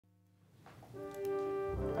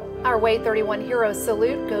Our WAAY 31 Hero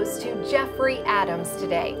Salute goes to Jeffrey Adams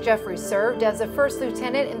today. Jeffrey served as a first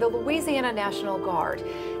lieutenant in the Louisiana National Guard.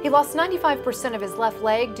 He lost 95% of his left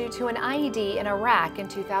leg due to an IED in Iraq in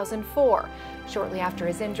 2004. Shortly after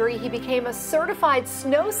his injury, he became a certified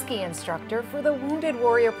snow ski instructor for the Wounded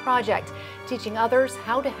Warrior Project, teaching others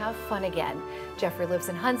how to have fun again. Jeffrey lives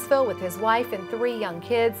in Huntsville with his wife and 3 young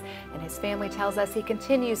kids, and his family tells us he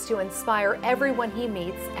continues to inspire everyone he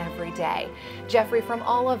meets every day. Jeffrey, from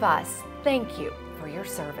all of us, thank you for your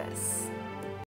service.